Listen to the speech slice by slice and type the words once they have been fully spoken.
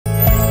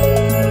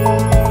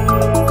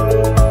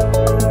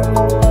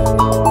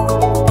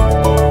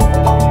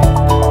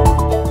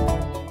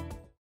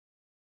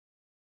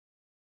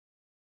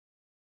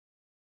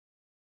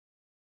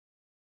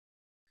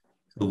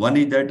One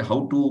is that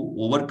how to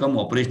overcome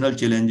operational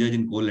challenges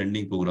in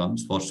co-lending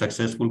programs for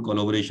successful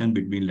collaboration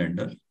between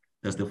lenders.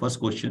 That's the first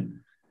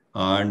question.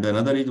 And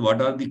another is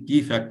what are the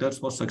key factors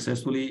for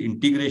successfully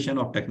integration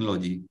of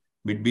technology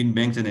between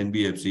banks and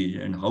NBFCs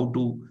and how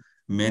to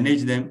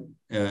manage them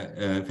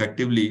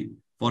effectively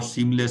for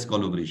seamless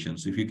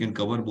collaborations. If you can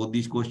cover both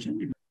these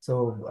questions.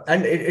 So,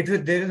 and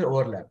there is an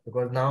overlap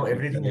because now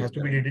everything has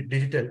to be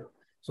digital.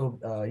 So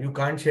you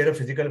can't share a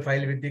physical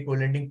file with the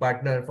co-lending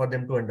partner for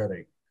them to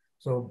underwrite.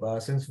 So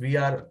since we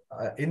are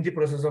in the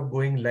process of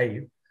going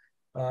live,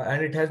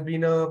 and it has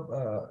been a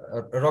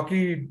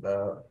rocky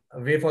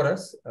way for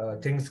us,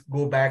 things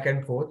go back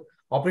and forth.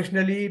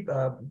 Operationally,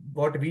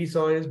 what we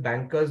saw is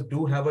bankers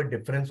do have a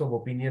difference of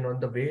opinion on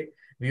the way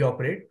we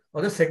operate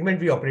or the segment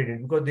we operate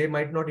in, because they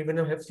might not even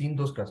have seen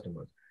those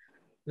customers.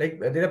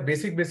 Like there are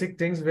basic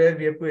things where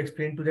we have to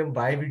explain to them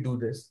why we do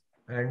this.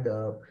 And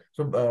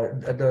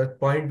at the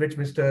point which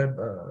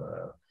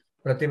Mr.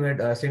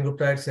 Pratim Singh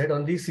Gupta had said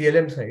on the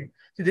CLM side,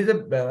 see, there's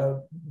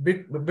a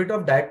bit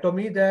of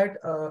dichotomy that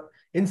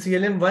in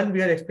CLM1,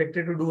 we are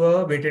expected to do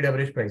a weighted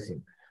average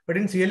pricing. But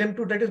in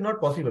CLM2, that is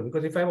not possible,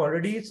 because if I've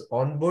already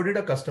onboarded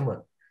a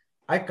customer,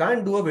 I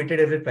can't do a weighted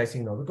average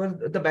pricing now, because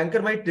the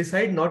banker might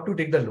decide not to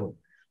take the loan.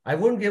 I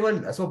won't give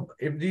so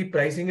if the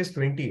pricing is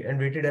 20 and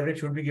weighted average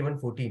should be given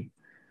 14,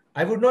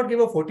 I would not give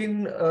a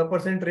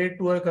 14% rate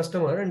to a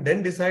customer and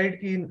then decide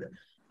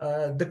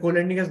the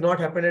co-lending has not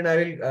happened and I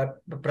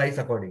will price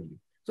accordingly.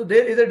 So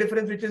there is a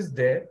difference which is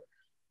there.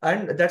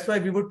 And that's why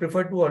we would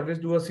prefer to always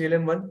do a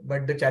CLM1,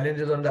 but the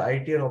challenges on the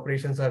IT and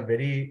operations are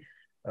very,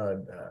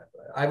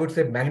 I would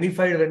say,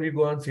 magnified when we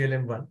go on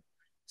CLM1.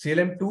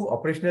 CLM2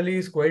 operationally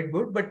is quite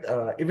good, but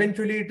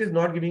eventually it is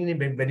not giving any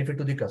benefit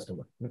to the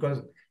customer,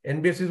 because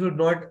NBFCs would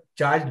not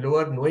charge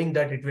lower knowing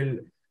that it will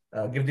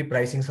give the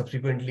pricing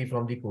subsequently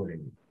from the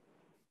co-lending.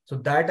 So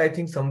that I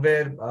think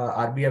somewhere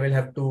RBI will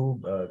have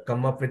to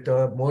come up with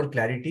more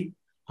clarity.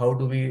 How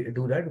do we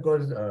do that?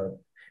 Because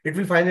it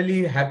will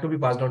finally have to be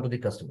passed on to the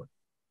customer.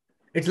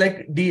 It's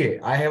like DA.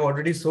 I have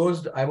already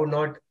sourced. I would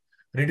not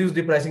reduce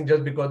the pricing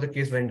just because the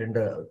case went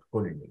under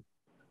co-lending.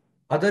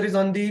 Other is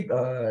on the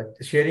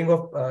sharing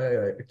of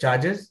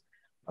charges.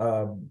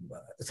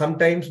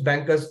 Sometimes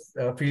bankers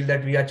feel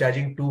that we are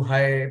charging too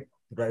high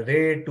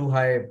rate, too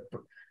high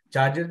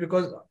charges,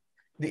 because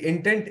the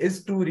intent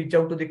is to reach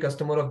out to the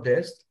customer of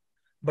theirs.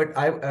 But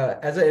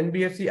as an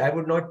NBFC, I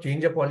would not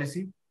change a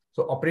policy.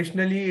 So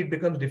operationally, it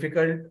becomes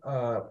difficult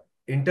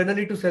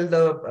internally to sell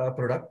the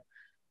product.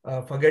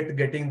 Forget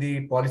getting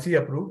the policy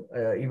approved,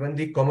 even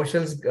the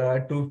commercials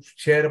to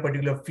share a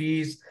particular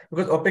fees,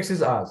 because OPEX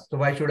is ours. So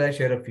why should I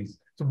share a fees?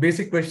 So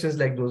basic questions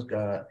like those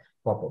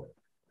pop up.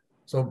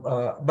 So,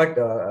 but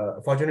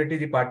fortunately,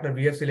 the partner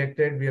we have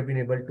selected, we have been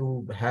able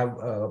to have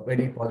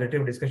very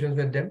positive discussions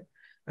with them.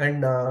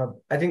 And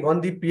I think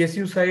on the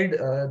PSU side,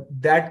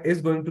 that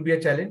is going to be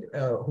a challenge,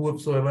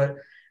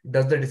 whosoever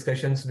does the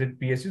discussions with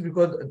PSU,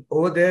 because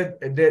over there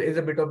is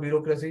a bit of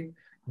bureaucracy.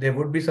 There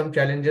would be some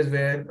challenges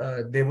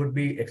where they would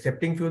be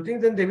accepting few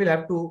things, and they will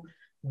have to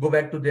go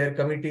back to their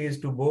committees,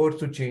 to boards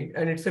to change.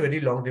 And it's a very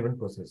long-driven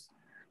process.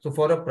 So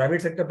for a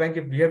private sector bank,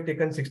 if we have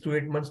taken 6 to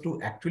 8 months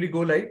to actually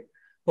go live,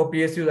 for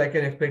PSUs, I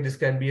can expect this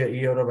can be a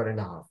year or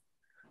 1.5.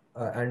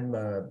 And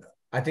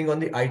I think on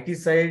the IT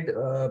side,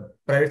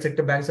 private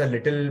sector banks are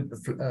little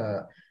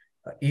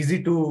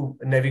easy to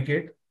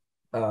navigate.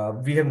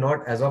 We have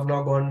not, as of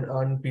now, gone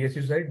on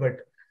PSU side, but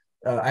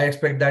I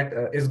expect that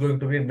is going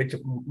to be a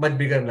much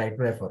bigger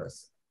nightmare for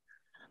us.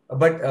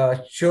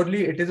 But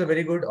surely it is a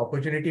very good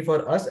opportunity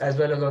for us, as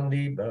well as on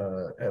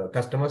the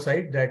customer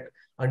side, that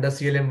under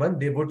CLM1,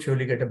 they would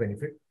surely get a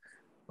benefit.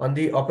 On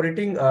the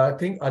operating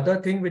other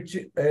thing which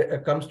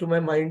comes to my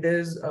mind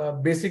is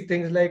basic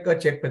things like a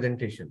check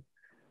presentation.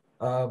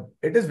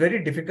 It is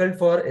very difficult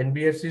for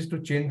NBFCs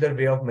to change their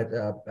way of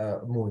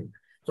moving.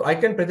 So I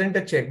can present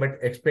a check, but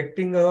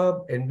expecting a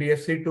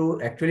NBFC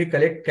to actually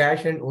collect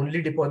cash and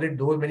only deposit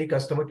those many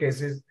customer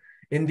cases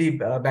in the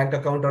bank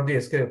account or the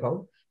escrow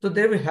account. So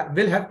there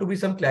will have to be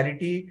some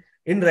clarity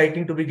in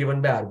writing to be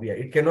given by RBI.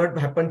 It cannot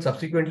happen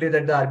subsequently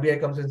that the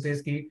RBI comes and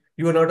says ki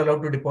you are not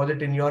allowed to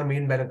deposit in your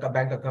main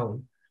bank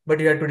account, but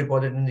you have to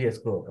deposit in the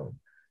escrow account.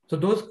 So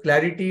those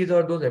clarities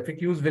or those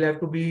FAQs will have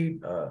to be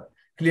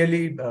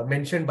clearly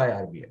mentioned by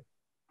RBI,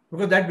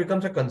 because that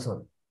becomes a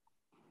concern.